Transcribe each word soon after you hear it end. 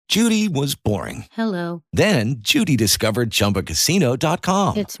Judy was boring. Hello. Then Judy discovered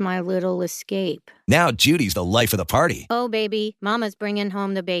ChumbaCasino.com. It's my little escape. Now Judy's the life of the party. Oh, baby, mama's bringing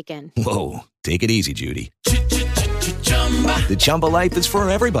home the bacon. Whoa, take it easy, Judy. The Chumba life is for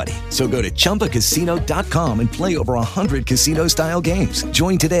everybody. So go to ChumbaCasino.com and play over 100 casino-style games.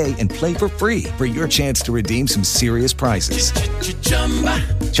 Join today and play for free for your chance to redeem some serious prizes.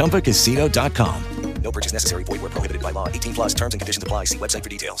 ChumbaCasino.com. No purchase necessary. Void where prohibited by law. 18 plus terms and conditions apply. See website for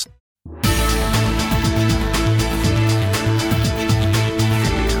details.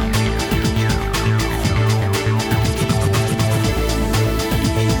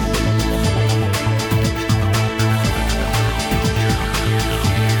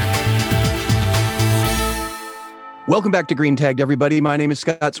 Welcome back to Green Tagged, everybody. My name is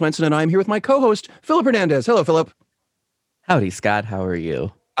Scott Swenson, and I'm here with my co-host, Philip Hernandez. Hello, Philip. Howdy, Scott. How are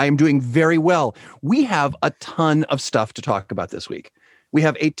you? I am doing very well. We have a ton of stuff to talk about this week. We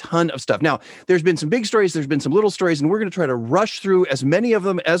have a ton of stuff. Now, there's been some big stories, there's been some little stories, and we're going to try to rush through as many of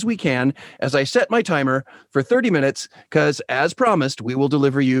them as we can as I set my timer for 30 minutes, because as promised, we will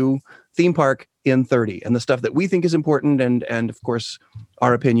deliver you Theme Park in 30, and the stuff that we think is important, and of course,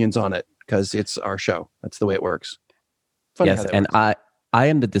 our opinions on it, because it's our show. That's the way it works. Funny yes, and works. I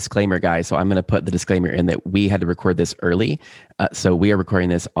am the disclaimer guy, so I'm going to put the disclaimer in that we had to record this early. So we are recording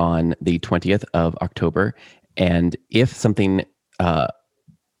this on the 20th of October. And if something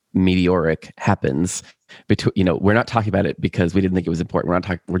meteoric happens, we're not talking about it because we didn't think it was important. We're not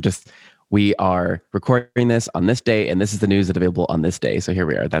talking. We are recording this on this day, and this is the news that's available on this day. So here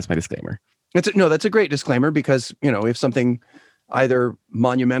we are. That's my disclaimer. That's a great disclaimer because, if something either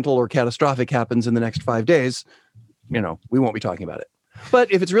monumental or catastrophic happens in the next 5 days, we won't be talking about it.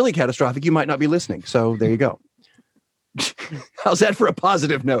 But if it's really catastrophic, you might not be listening. So there you go. How's that for a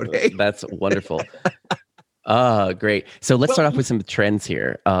positive note? Hey? That's wonderful. Great. So let's start off with some trends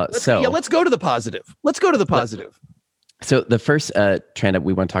here. Let's go to the positive. So the first trend that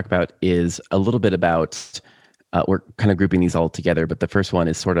we want to talk about is a little bit about, we're kind of grouping these all together, but the first one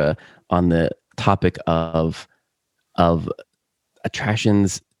is sort of on the topic of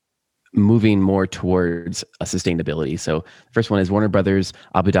attractions moving more towards sustainability. So the first one is Warner Brothers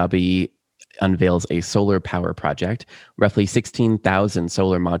Abu Dhabi unveils a solar power project. Roughly 16,000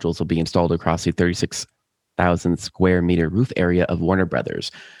 solar modules will be installed across the 36,000 square meter roof area of Warner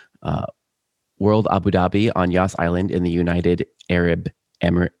Brothers. World Abu Dhabi on Yas Island in the United Arab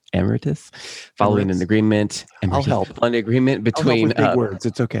Emirates, following an agreement. I'll help. An agreement between big words.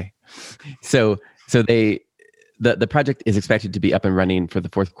 It's okay. So The project is expected to be up and running for the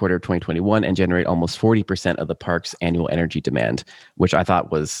fourth quarter of 2021 and generate almost 40% of the park's annual energy demand, which I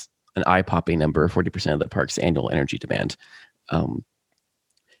thought was an eye-popping number, 40% of the park's annual energy demand.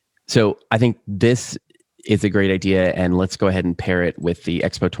 So I think this is a great idea, and let's go ahead and pair it with the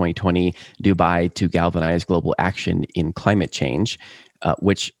Expo 2020 Dubai to galvanize global action in climate change,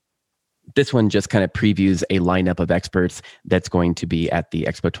 which this one just kind of previews a lineup of experts that's going to be at the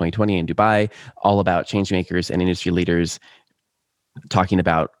Expo 2020 in Dubai, all about change makers and industry leaders talking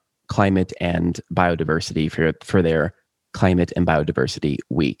about climate and biodiversity for their Climate and Biodiversity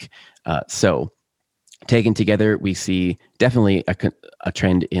Week. So taken together, we see definitely a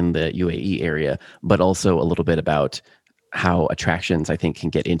trend in the UAE area, but also a little bit about how attractions, I think, can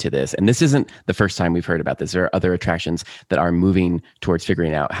get into this. And this isn't the first time we've heard about this. There are other attractions that are moving towards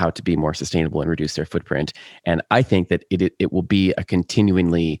figuring out how to be more sustainable and reduce their footprint. And I think that it will be a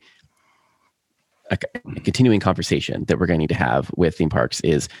continuing conversation that we're going to need to have with theme parks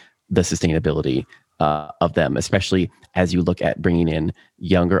is the sustainability of them, especially as you look at bringing in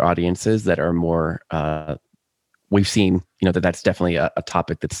younger audiences that are more, we've seen, that's definitely a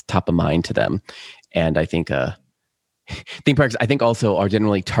topic that's top of mind to them. And I think, theme parks, I think, also are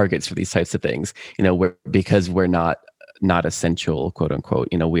generally targets for these types of things, because we're not essential, quote unquote,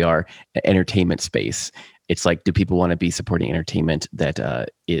 we are an entertainment space. It's like, do people want to be supporting entertainment that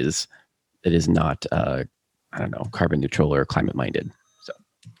is not, carbon neutral or climate minded? So,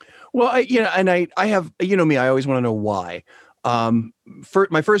 well, I have, me, I always want to know why.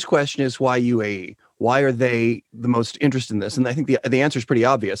 My first question is why UAE? Why are they the most interested in this? And I think the answer is pretty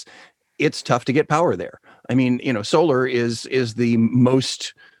obvious. It's tough to get power there. I mean, solar is the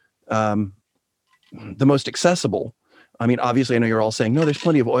most accessible. I mean, obviously, I know you're all saying, no, there's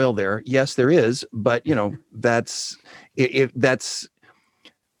plenty of oil there. Yes, there is, but that's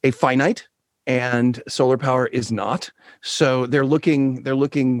a finite, and solar power is not. So they're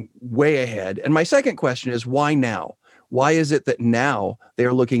looking way ahead. And my second question is, why now? Why is it that now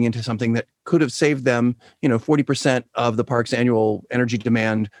they're looking into something that could have saved them, 40% of the park's annual energy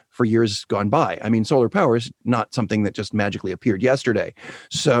demand for years gone by. I mean, solar power is not something that just magically appeared yesterday.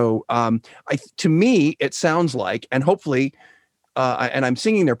 So to me, it sounds like, and hopefully, and I'm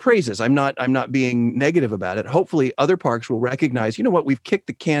singing their praises. I'm not being negative about it. Hopefully other parks will recognize, you know what, we've kicked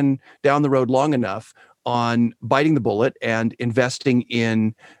the can down the road long enough on biting the bullet and investing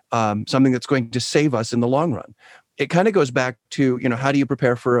in something that's going to save us in the long run. It kind of goes back to, how do you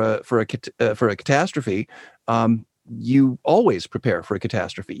prepare for a catastrophe? You always prepare for a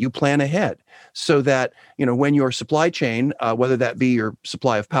catastrophe. You plan ahead so that, when your supply chain, whether that be your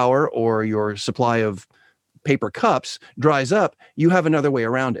supply of power or your supply of paper cups, dries up, you have another way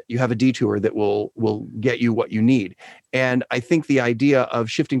around it. You have a detour that will get you what you need. And I think the idea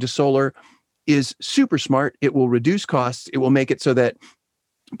of shifting to solar is super smart. It will reduce costs. It will make it so that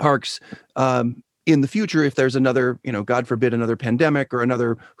parks in the future, if there's another, God forbid, another pandemic or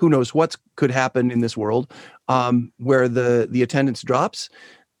another, who knows what could happen in this world, where the attendance drops,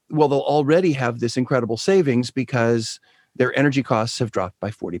 well, they'll already have this incredible savings because their energy costs have dropped by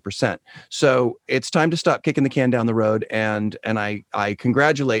 40%. So it's time to stop kicking the can down the road. And I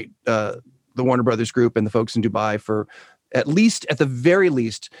congratulate the Warner Brothers Group and the folks in Dubai for at the very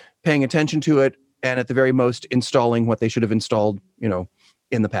least, paying attention to it, and at the very most installing what they should have installed,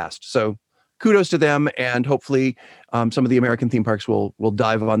 in the past. So kudos to them, and hopefully some of the American theme parks will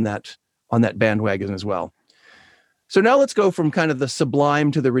dive on that bandwagon as well. So now let's go from kind of the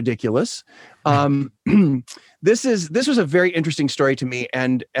sublime to the ridiculous. This was a very interesting story to me,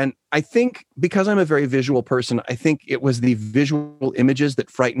 and I think because I'm a very visual person, I think it was the visual images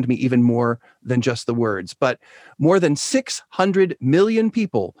that frightened me even more than just the words. But more than 600 million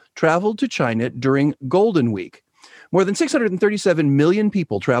people traveled to China during Golden Week. More than 637 million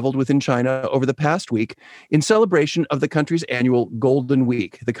people traveled within China over the past week in celebration of the country's annual Golden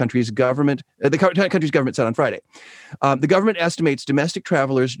Week. The country's government said on Friday. The government estimates domestic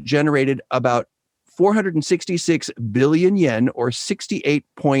travelers generated about 466 billion yen, or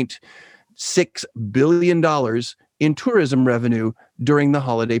 $68.6 billion in tourism revenue during the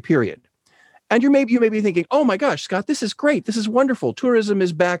holiday period. And you may be thinking, oh my gosh, Scott, this is great. This is wonderful. Tourism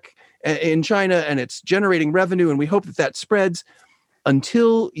is back in China and it's generating revenue, and we hope that spreads,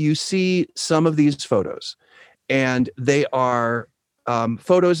 until you see some of these photos. And they are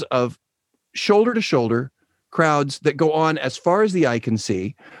photos of shoulder to shoulder crowds that go on as far as the eye can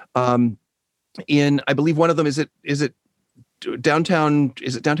see. I believe one of them, is it downtown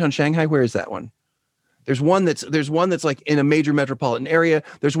Shanghai? Where is that one? There's one that's like in a major metropolitan area.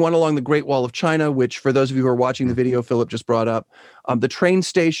 There's one along the Great Wall of China, which, for those of you who are watching the video, Philip just brought up. The train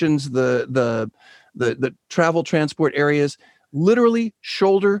stations, the travel transport areas, literally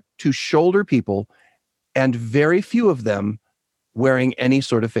shoulder to shoulder people, and very few of them wearing any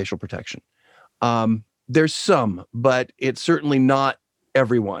sort of facial protection. There's some, but it's certainly not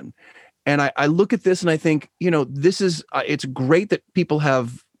everyone. And I look at this and I think, this is it's great that people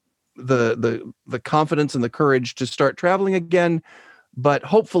have the confidence and the courage to start traveling again, but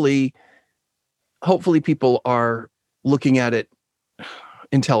hopefully people are looking at it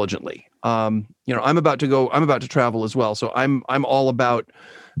intelligently. I'm about to travel as well, so I'm all about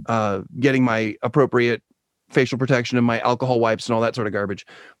getting my appropriate facial protection and my alcohol wipes and all that sort of garbage.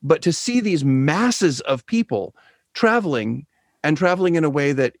 But to see these masses of people traveling in a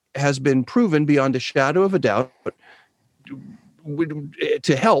way that has been proven beyond a shadow of a doubt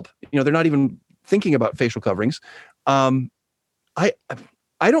to help, they're not even thinking about facial coverings. I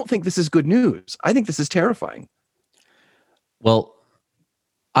don't think this is good news. I think this is terrifying. Well,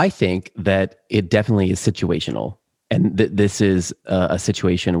 I think that it definitely is situational, and this is a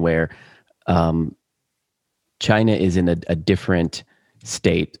situation where China is in a different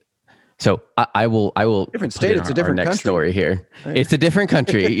state. So I will different state. It's a different next country. Story here. Right. It's a different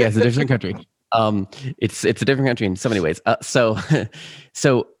country. Yes, a different country. It's a different country in so many ways. So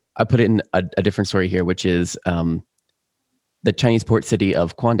I put it in a different story here, which is the Chinese port city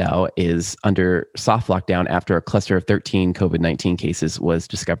of Qingdao is under soft lockdown after a cluster of 13 COVID-19 cases was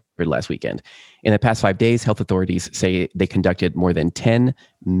discovered last weekend. In the past 5 days, health authorities say they conducted more than 10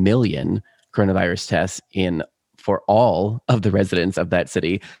 million coronavirus tests for all of the residents of that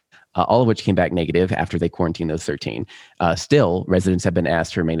city, all of which came back negative after they quarantined those 13. Still, residents have been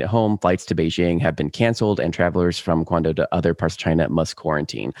asked to remain at home. Flights to Beijing have been canceled, and travelers from Guangdong to other parts of China must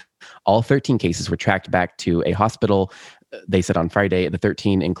quarantine. All 13 cases were tracked back to a hospital. They said on Friday, the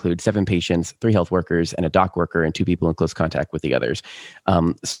 13 include 7 patients, 3 health workers, and a dock worker, and 2 people in close contact with the others.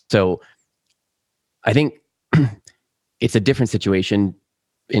 So I think it's a different situation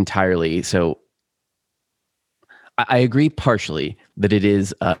entirely. So I agree partially that it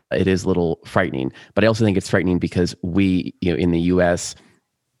is a little frightening, but I also think it's frightening because we, in the U.S.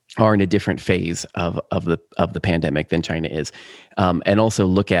 are in a different phase of the pandemic than China is, and also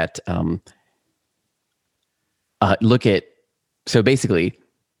look at so basically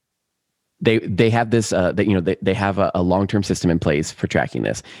they have this they have a long-term system in place for tracking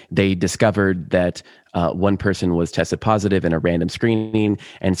this. They discovered that one person was tested positive in a random screening,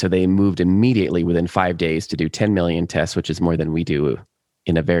 and so they moved immediately within 5 days to do 10 million tests, which is more than we do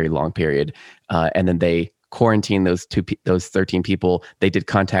in a very long period. And then they quarantined those 13 people. They did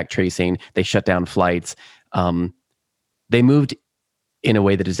contact tracing. They shut down flights. They moved in a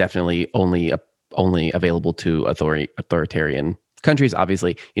way that is definitely only available to authoritarian countries,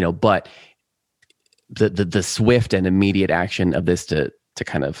 obviously, but the swift and immediate action of this to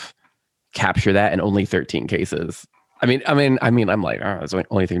kind of capture that, and only 13 cases. I mean, I'm like, it's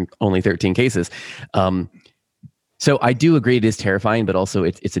only 13 cases. So I do agree it is terrifying, but also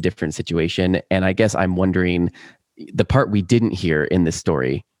it's a different situation. And I guess I'm wondering, the part we didn't hear in this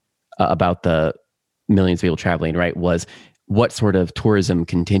story about the millions of people traveling, right, was what sort of tourism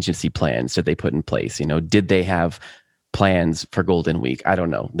contingency plans did they put in place? Did they have plans for Golden Week? I don't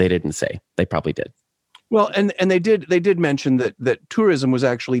know. They didn't say. They probably did. Well, and they did mention that tourism was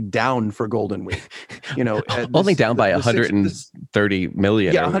actually down for Golden Week. Only down by 130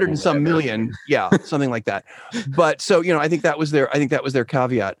 million. Yeah, 100 and some million. Yeah, something like that. But so I think that was their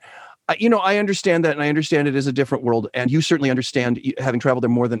caveat. I understand that, and I understand it is a different world, and you certainly understand, having traveled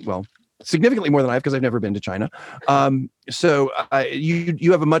there significantly more than I have, because I've never been to China. So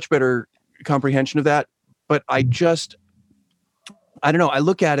you have a much better comprehension of that. But I don't know. I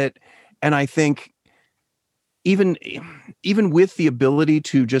look at it and I think, even with the ability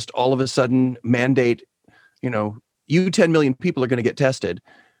to just all of a sudden mandate, 10 million people are going to get tested,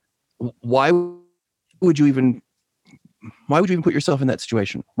 why would you even put yourself in that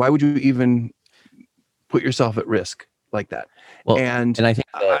situation? Why would you even put yourself at risk like that? Well, and I think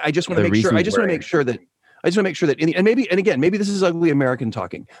I just want to make sure. I just want to make sure that. Maybe this is ugly American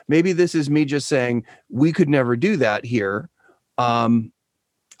talking. Maybe this is me just saying we could never do that here.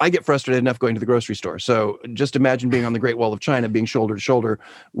 I get frustrated enough going to the grocery store. So just imagine being on the Great Wall of China, being shoulder to shoulder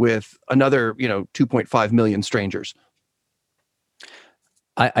with another, 2.5 million strangers.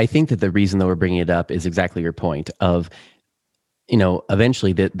 I think that the reason that we're bringing it up is exactly your point of,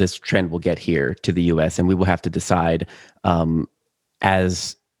 eventually this trend will get here to the U.S. and we will have to decide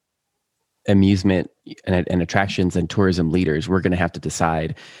as amusement and attractions and tourism leaders, we're going to have to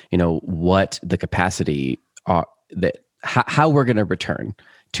decide, what the capacity are, how we're going to return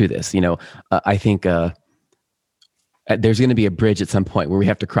to this. I think there's going to be a bridge at some point where we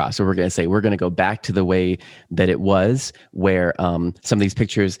have to cross. So we're going to say we're going to go back to the way that it was, where some of these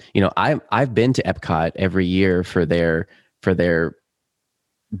pictures. I've been to Epcot every year for their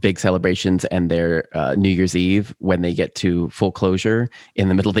big celebrations and their New Year's Eve when they get to full closure in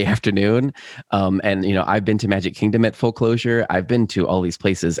the middle of the afternoon. And I've been to Magic Kingdom at full closure. I've been to all these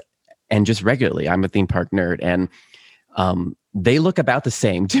places, and just regularly. I'm a theme park nerd, and they look about the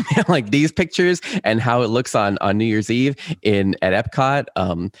same to me. Like these pictures and how it looks on New Year's Eve at Epcot,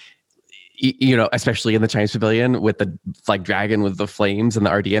 especially in the Chinese Pavilion with the dragon with the flames and the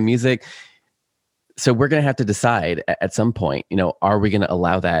RDM music. So we're going to have to decide at some point, are we going to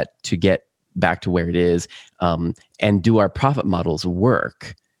allow that to get back to where it is? And do our profit models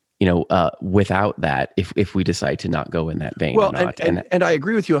work, without that, if we decide to not go in that vein? Well, and I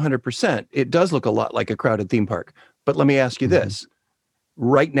agree with you 100%. It does look a lot like a crowded theme park. But let me ask you this.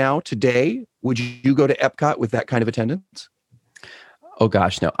 Right now, today, would you go to Epcot with that kind of attendance? Oh,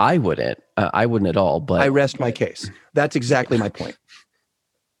 gosh, no, I wouldn't. I wouldn't at all. But I rest my case. That's exactly my point.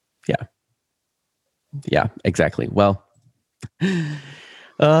 Yeah, exactly. Well,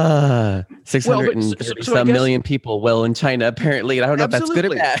 630 million people in China apparently, and I don't know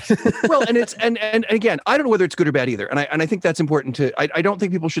Absolutely. if that's good or bad. Well, and it's and again, I don't know whether it's good or bad either, and I think that's important to. I don't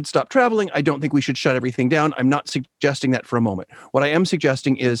think people should stop traveling. I don't think we should shut everything down. I'm not suggesting that for a moment. What I am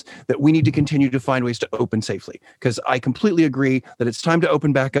suggesting is that we need to continue to find ways to open safely, because I completely agree that it's time to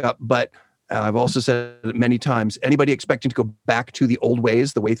open back up, but. I've also said it many times, anybody expecting to go back to the old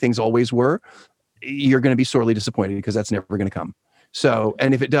ways, the way things always were, you're going to be sorely disappointed, because that's never going to come. So,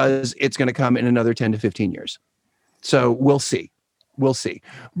 and if it does, it's going to come in another 10 to 15 years. So we'll see.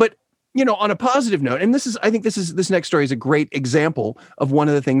 But, on a positive note, and this next story is a great example of one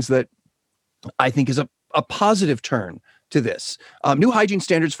of the things that I think is a positive turn to this. New hygiene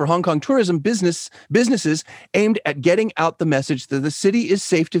standards for Hong Kong tourism businesses aimed at getting out the message that the city is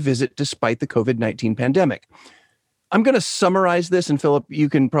safe to visit despite the COVID-19 pandemic. I'm going to summarize this, and Philip, you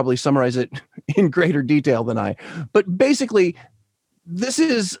can probably summarize it in greater detail than I. But basically, this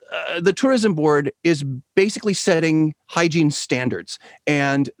is the tourism board is basically setting hygiene standards,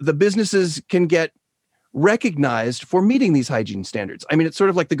 and the businesses can get recognized for meeting these hygiene standards. I mean, it's sort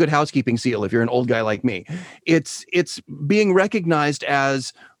of like the good housekeeping seal if you're an old guy like me. It's being recognized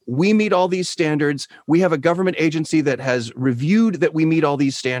as we meet all these standards. We have a government agency that has reviewed that we meet all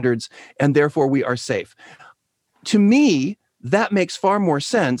these standards, and therefore we are safe. To me, that makes far more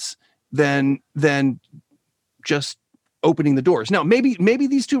sense than just opening the doors. Now, maybe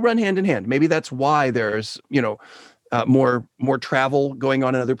these two run hand in hand. Maybe that's why there's more travel going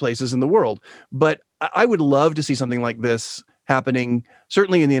on in other places in the world. But I would love to see something like this happening,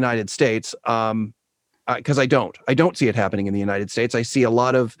 certainly in the United States. Because I don't see it happening in the United States. I see a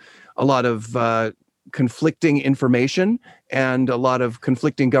lot of conflicting information and a lot of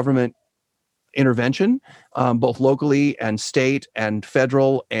conflicting government intervention, both locally and state and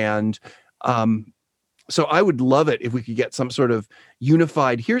federal. And so I would love it if we could get some sort of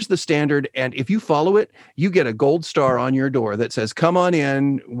unified, here's the standard, and if you follow it, you get a gold star on your door that says, come on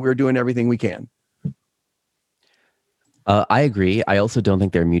in, we're doing everything we can. I agree. I also don't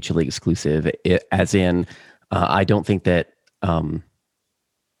think they're mutually exclusive, I don't think that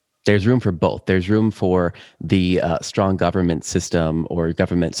there's room for both. There's room for the strong government system or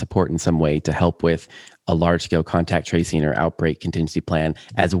government support in some way to help with a large-scale contact tracing or outbreak contingency plan,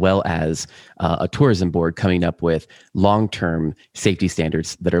 as well as a tourism board coming up with long-term safety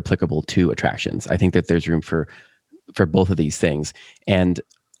standards that are applicable to attractions. I think that there's room for both of these things. And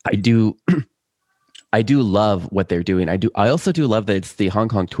I do love what they're doing. I also do love that it's the Hong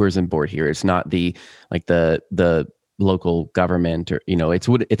Kong Tourism Board here. It's not the local government, or it's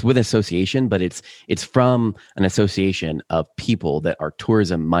with association, but it's from an association of people that are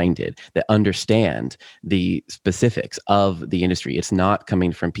tourism minded, that understand the specifics of the industry. It's not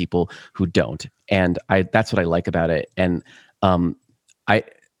coming from people who don't. And that's what I like about it. And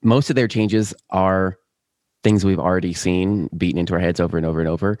most of their changes are things we've already seen beaten into our heads over and over and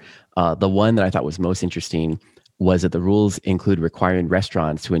over. The one that I thought was most interesting was that the rules include requiring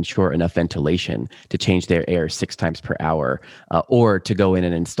restaurants to ensure enough ventilation to change their air 6 times per hour, or to go in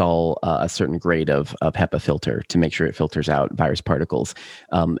and install a certain grade of HEPA filter to make sure it filters out virus particles.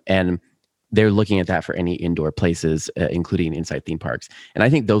 And they're looking at that for any indoor places, including inside theme parks. And I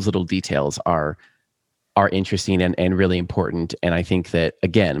think those little details are interesting and really important. And I think that,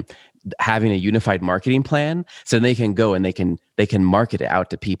 again, having a unified marketing plan, so they can go and they can market it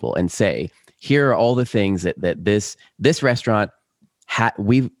out to people and say, here are all the things that this restaurant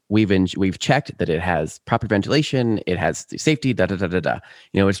we've checked that it has proper ventilation, it has safety, da da da da da.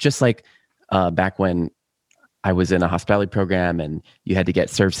 It's just like back when I was in a hospitality program and you had to get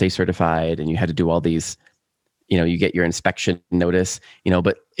ServSafe certified and you had to do all these, you get your inspection notice,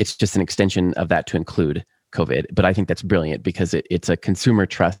 but it's just an extension of that to include COVID. But I think that's brilliant because it's a consumer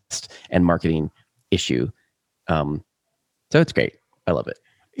trust and marketing issue. So it's great. I love it.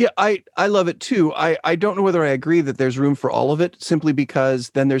 Yeah, I love it too. I don't know whether I agree that there's room for all of it, simply because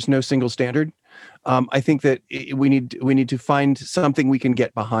then there's no single standard. I think that we need to find something we can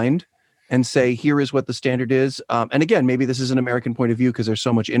get behind and say, here is what the standard is. And again, maybe this is an American point of view because there's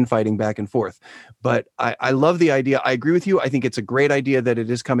so much infighting back and forth. But I love the idea. I agree with you. I think it's a great idea that it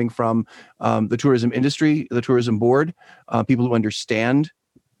is coming from the tourism industry, the tourism board, people who understand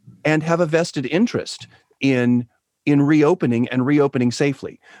and have a vested interest in reopening and reopening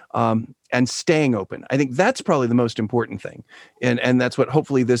safely, and staying open. I think that's probably the most important thing. And that's what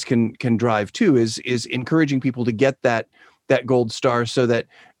hopefully this can drive too, is encouraging people to get that gold star so that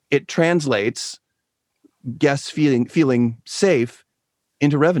it translates guests feeling safe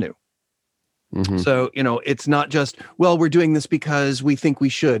into revenue. Mm-hmm. So, it's not just, well, we're doing this because we think we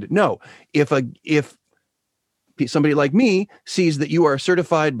should. No, if somebody like me sees that you are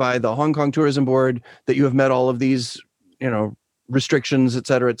certified by the Hong Kong Tourism Board, that you have met all of these, restrictions, et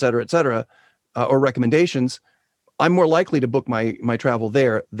cetera, or recommendations, I'm more likely to book my travel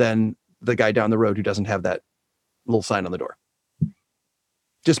there than the guy down the road who doesn't have that little sign on the door.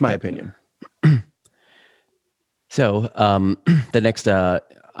 Just my opinion. So the next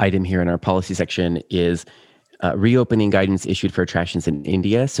item here in our policy section is reopening guidance issued for attractions in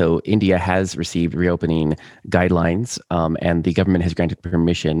India. So India has received reopening guidelines, and the government has granted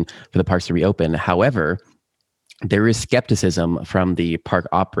permission for the parks to reopen. However, there is skepticism from the park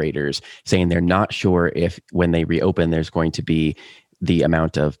operators saying they're not sure if when they reopen, there's going to be the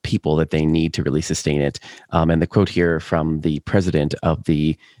amount of people that they need to really sustain it. And the quote here from the president of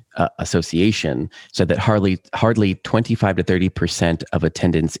the association said that hardly 25 to 30% of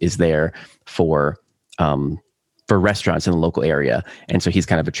attendance is there for for restaurants in the local area. And so he's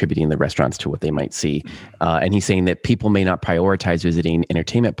kind of attributing the restaurants to what they might see. And he's saying that people may not prioritize visiting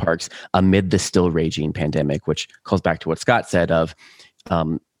entertainment parks amid the still raging pandemic, which calls back to what Scott said of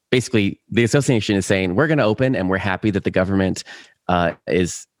basically the association is saying, we're going to open and we're happy that the government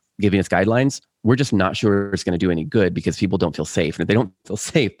is giving us guidelines. We're just not sure it's going to do any good because people don't feel safe. And if they don't feel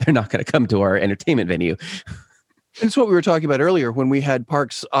safe, they're not going to come to our entertainment venue. It's what we were talking about earlier when we had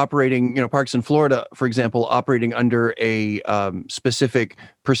parks operating, parks in Florida, for example, operating under a specific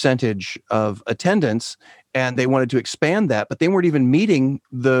percentage of attendance, and they wanted to expand that, but they weren't even meeting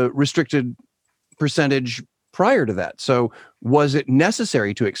the restricted percentage prior to that. So was it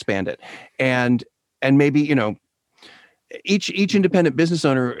necessary to expand it? And maybe, each independent business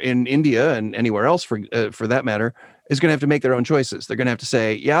owner in India and anywhere else for that matter is going to have to make their own choices. They're going to have to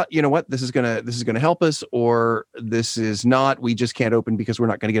say, yeah, you know what, this is going to help us, or this is not. We just can't open because we're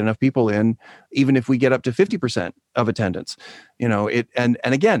not going to get enough people in, even if we get up to 50% of attendance. And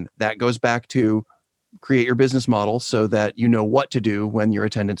again, that goes back to create your business model so that you know what to do when your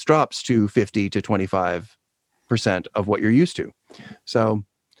attendance drops to 50 to 25% of what you're used to. So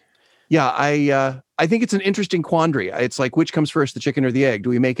yeah, I think it's an interesting quandary. It's like, which comes first, the chicken or the egg? Do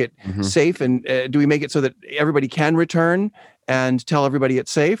we make it safe, and do we make it so that everybody can return and tell everybody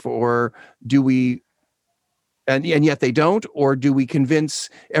it's safe, or do we, and yet they don't, or do we convince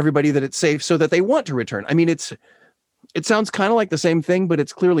everybody that it's safe so that they want to return? I mean, it sounds kind of like the same thing, but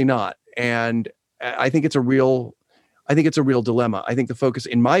it's clearly not. And I think it's a real dilemma. I think the focus,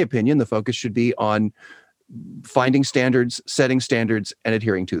 in my opinion, the focus should be on finding standards, setting standards, and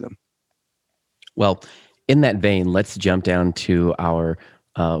adhering to them. Well, in that vein, let's jump down to our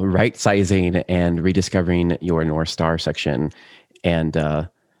right sizing and rediscovering your North Star section. And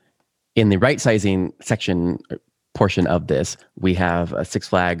in the right sizing section portion of this, we have Six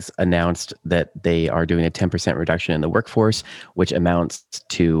Flags announced that they are doing a 10% reduction in the workforce, which amounts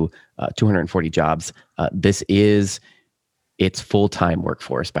to 240 jobs. This is its full-time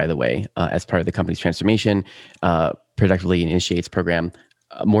workforce, by the way, as part of the company's transformation, Productively Initiates program.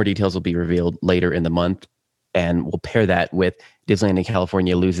 More details will be revealed later in the month, and we'll pair that with Disneyland in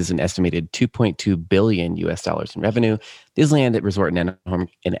California loses an estimated $2.2 billion in revenue. Disneyland Resort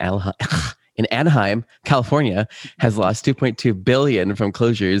in Anaheim, California, has lost $2.2 billion from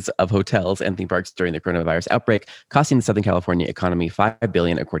closures of hotels and theme parks during the coronavirus outbreak, costing the Southern California economy $5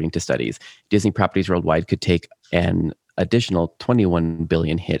 billion, according to studies. Disney properties worldwide could take an additional $21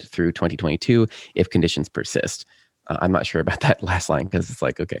 billion hit through 2022 if conditions persist. I'm not sure about that last line because it's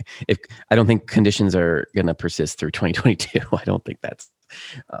like, okay, if I don't think conditions are going to persist through 2022, I don't think that's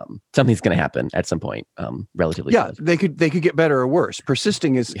something's going to happen at some point. Relatively, yeah, soon. They could get better or worse.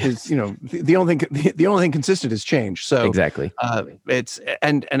 Persisting is the only thing consistent is change. So exactly, it's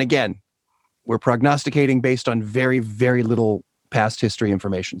and again, we're prognosticating based on very, very little past history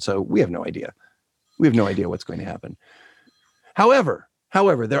information. So we have no idea. We have no idea what's going to happen. However,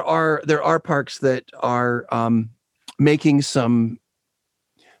 there are parks that are making some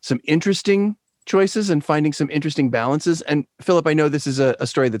interesting choices and finding some interesting balances. And Philip, I know this is a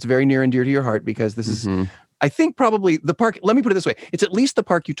story that's very near and dear to your heart because this is, I think, probably the park. Let me put it this way. It's at least the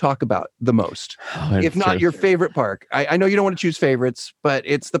park you talk about the most, if not your favorite park. I know you don't want to choose favorites, but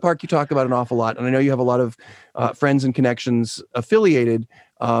it's the park you talk about an awful lot. And I know you have a lot of friends and connections affiliated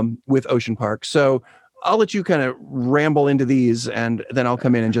with Ocean Park. So I'll let you kind of ramble into these, and then I'll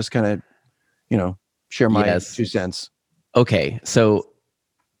come in and just kind of, share my 2 cents. Okay. So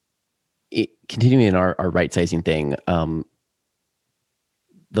continuing in our right sizing thing, the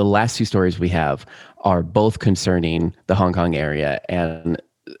last 2 stories we have are both concerning the Hong Kong area and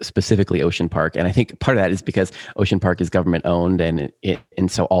specifically Ocean Park. And I think part of that is because Ocean Park is government owned and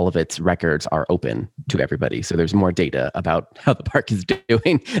so all of its records are open to everybody. So there's more data about how the park is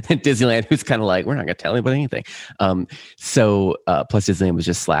doing than Disneyland, who's kind of like, we're not going to tell anybody anything. Plus Disneyland was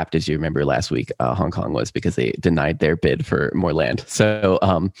just slapped, as you remember last week, Hong Kong was, because they denied their bid for more land. So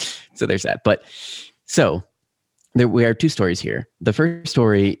there's that. But so we have 2 stories here. The first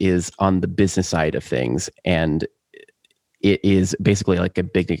story is on the business side of things, and it is basically like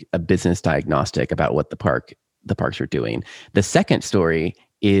a business diagnostic about what the parks are doing. The second story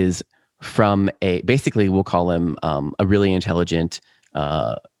is from basically we'll call him a really intelligent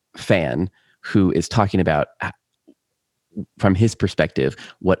fan who is talking about, from his perspective,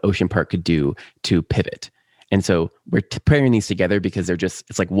 what Ocean Park could do to pivot. And so we're pairing these together because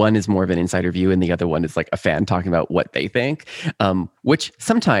it's like one is more of an insider view and the other one is like a fan talking about what they think, which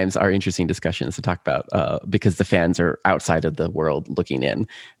sometimes are interesting discussions to talk about because the fans are outside of the world looking in.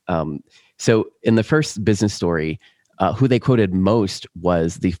 So in the first business story, who they quoted most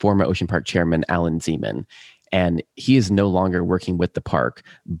was the former Ocean Park chairman, Alan Zeman. and he is no longer working with the park.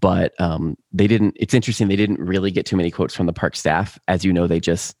 But it's interesting, they didn't really get too many quotes from the park staff. As you know,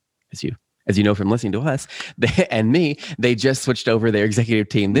 as you know from listening to us and me, they just switched over their executive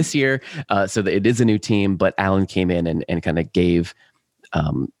team this year. So that it is a new team, but Alan came in and kind of gave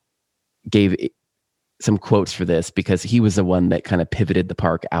some quotes for this, because he was the one that kind of pivoted the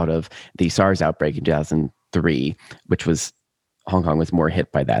park out of the SARS outbreak in 2003, which was, Hong Kong was more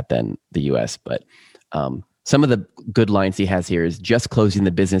hit by that than the US. But some of the good lines he has here is, just closing the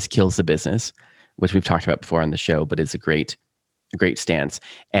business kills the business, which we've talked about before on the show, but it's a great stance.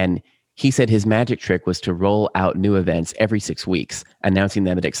 And he said his magic trick was to roll out new events every 6 weeks, announcing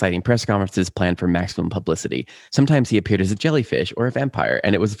them at exciting press conferences planned for maximum publicity. Sometimes he appeared as a jellyfish or a vampire,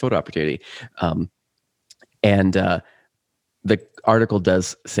 and it was a photo opportunity. The article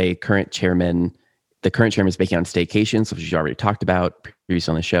does say the current chairman is making on staycations, which you already talked about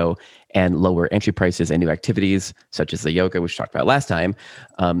previously on the show, and lower entry prices and new activities, such as the yoga, which we talked about last time.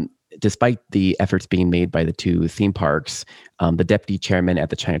 Despite the efforts being made by the two theme parks, the deputy chairman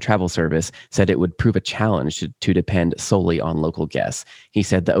at the China Travel Service said it would prove a challenge to depend solely on local guests. He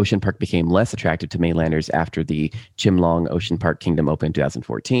said the ocean park became less attractive to mainlanders after the Chimlong Ocean Park Kingdom opened in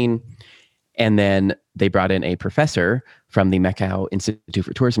 2014. And then they brought in a professor from the Macau Institute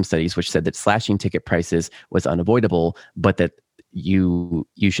for Tourism Studies, which said that slashing ticket prices was unavoidable, but that you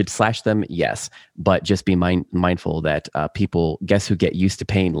should slash them, yes, but just be mindful that guests who get used to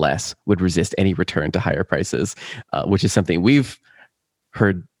paying less would resist any return to higher prices, which is something we've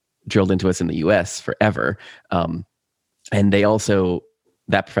heard drilled into us in the US forever. And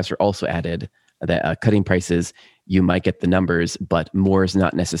that professor also added that cutting prices, you might get the numbers, but more is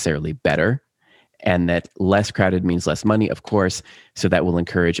not necessarily better. And that less crowded means less money, of course. So that will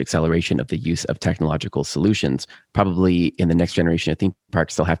encourage acceleration of the use of technological solutions. Probably in the next generation of theme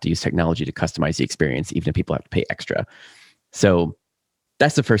parks, they'll have to use technology to customize the experience, even if people have to pay extra. So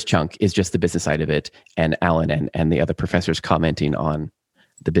that's the first chunk, is just the business side of it, and Alan and the other professors commenting on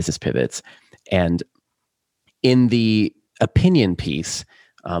the business pivots. And in the opinion piece,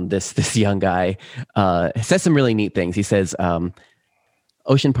 this young guy says some really neat things. He says,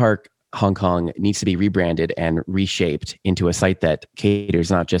 Ocean Park Hong Kong needs to be rebranded and reshaped into a site that caters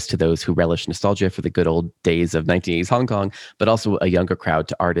not just to those who relish nostalgia for the good old days of 1980s Hong Kong, but also a younger crowd,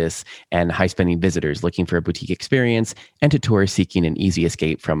 to artists and high-spending visitors looking for a boutique experience, and to tourists seeking an easy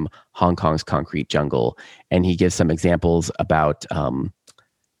escape from Hong Kong's concrete jungle. And he gives some examples about,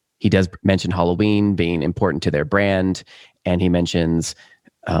 he does mention Halloween being important to their brand, and he mentions,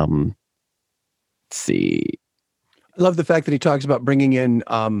 let's see. I love the fact that he talks about bringing in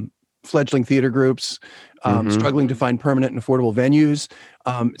fledgling theater groups, struggling to find permanent and affordable venues.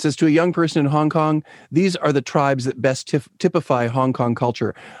 It says, to a young person in Hong Kong, these are the tribes that best typify Hong Kong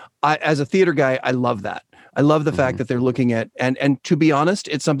culture. As a theater guy, I love that. I love the fact that they're looking at, and to be honest,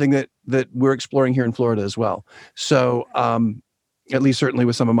 it's something that we're exploring here in Florida as well. So at least certainly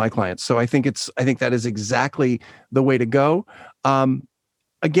with some of my clients. So I think that is exactly the way to go.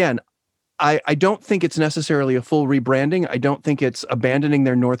 Again, I don't think it's necessarily a full rebranding. I don't think it's abandoning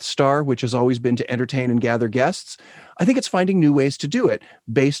their North Star, which has always been to entertain and gather guests. I think it's finding new ways to do it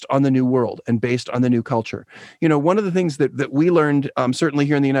based on the new world and based on the new culture. You know, one of the things that we learned, certainly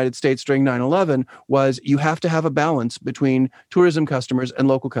here in the United States during 9/11, was you have to have a balance between tourism customers and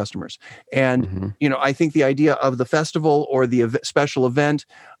local customers. And, you know, I think the idea of the festival or the special event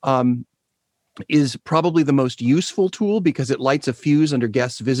is probably the most useful tool, because it lights a fuse under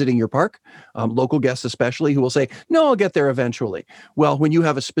guests visiting your park, local guests especially, who will say, no, I'll get there eventually. Well, when you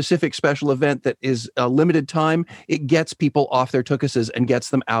have a specific special event that is a limited time, it gets people off their tukuses and gets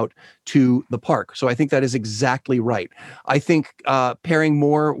them out to the park. So I think that is exactly right. I think pairing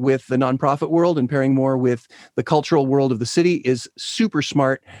more with the nonprofit world and pairing more with the cultural world of the city is super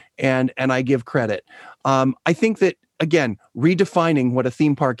smart, and I give credit. I think that, again, redefining what a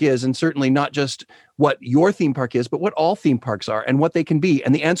theme park is, and certainly not just what your theme park is, but what all theme parks are and what they can be.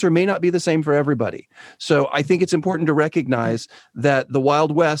 And the answer may not be the same for everybody. So I think it's important to recognize that the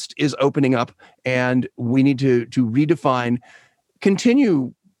Wild West is opening up, and we need to redefine,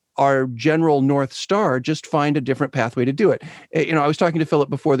 continue our general North Star, just find a different pathway to do it. You know, I was talking to Philip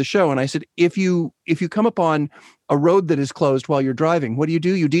before the show, and I said, if you come upon a road that is closed while you're driving, what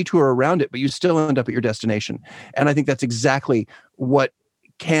do? You detour around it, but you still end up at your destination. And I think that's exactly what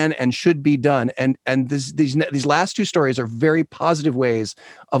can and should be done. And these last two stories are very positive ways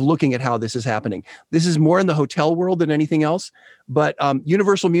of looking at how this is happening. This is more in the hotel world than anything else, but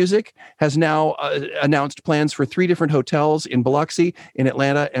Universal Music has now announced plans for 3 different hotels in Biloxi, in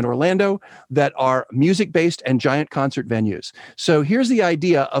Atlanta, and Orlando that are music-based and giant concert venues. So here's the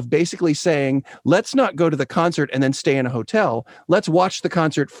idea of basically saying, let's not go to the concert and then stay in a hotel. Let's watch the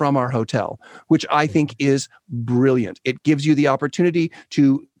concert from our hotel, which I think is brilliant. It gives you the opportunity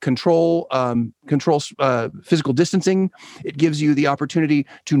to control physical distancing. It gives you the opportunity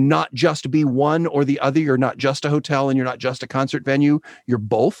to not just be one or the other. You're not just a hotel and you're not just a concert venue. You're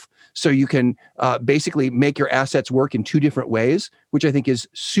both. So you can basically make your assets work in 2 different ways, which I think is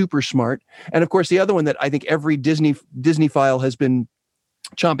super smart. And of course, the other one that I think every Disney file has been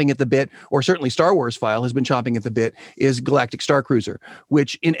chomping at the bit, or certainly Star Wars file has been chomping at the bit, is Galactic Star Cruiser,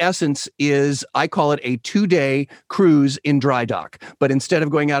 which in essence is, I call it a 2-day cruise in dry dock. But instead of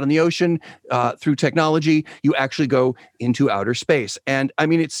going out in the ocean through technology, you actually go into outer space. And I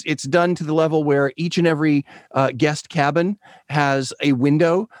mean, it's done to the level where each and every guest cabin has a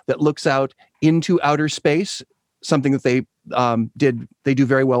window that looks out into outer space, something that they do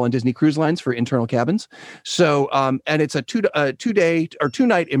very well on Disney Cruise Lines for internal cabins. So, and it's a 2-day or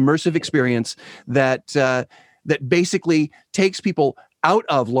 2-night immersive experience that basically takes people out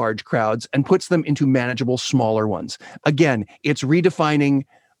of large crowds and puts them into manageable, smaller ones. Again, it's redefining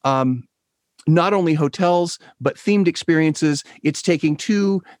not only hotels, but themed experiences. It's taking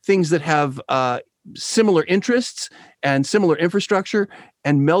 2 things that have similar interests and similar infrastructure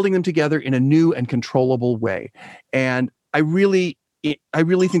and melding them together in a new and controllable way. And I really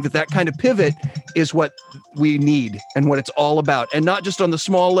think that kind of pivot is what we need and what it's all about. And not just on the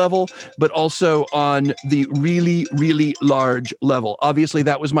small level, but also on the really, really large level. Obviously,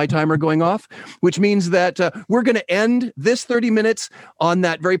 that was my timer going off, which means that we're going to end this 30 minutes on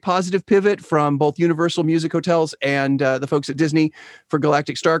that very positive pivot from both Universal Music Hotels and the folks at Disney for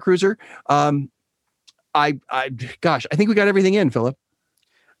Galactic Star Cruiser. I think we got everything in, Philip.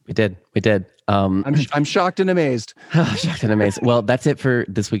 We did. I'm shocked and amazed. Shocked and amazed. Well, that's it for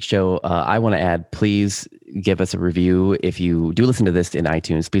this week's show. I want to add, please give us a review. If you do listen to this in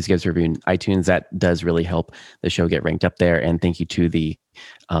iTunes, please give us a review in iTunes. That does really help the show get ranked up there. And thank you to the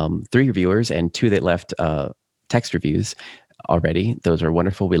 3 reviewers and 2 that left text reviews already. Those are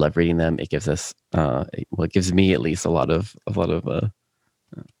wonderful. We love reading them. It gives us, it gives me at least a lot of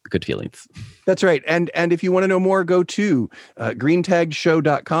good feelings. That's right. And if you want to know more, go to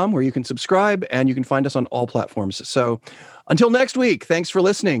greentagshow.com, where you can subscribe and you can find us on all platforms. So until next week, thanks for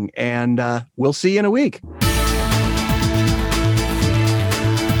listening, and we'll see you in a week.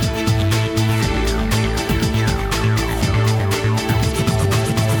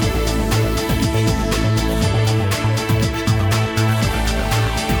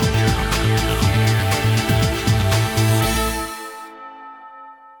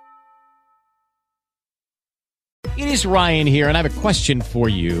 It is Ryan here, and I have a question for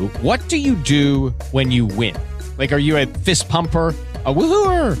you. What do you do when you win? Like, are you a fist pumper, a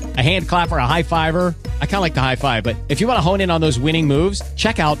woohooer, a hand clapper, a high fiver? I kind of like the high five, but if you want to hone in on those winning moves,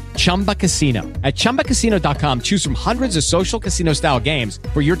 check out Chumba Casino. At ChumbaCasino.com, choose from hundreds of social casino-style games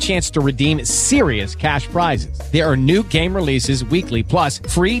for your chance to redeem serious cash prizes. There are new game releases weekly, plus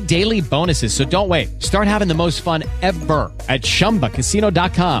free daily bonuses. So don't wait. Start having the most fun ever at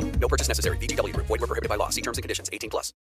ChumbaCasino.com. No purchase necessary. VGW Group. Void where prohibited by law. See terms and conditions. 18+.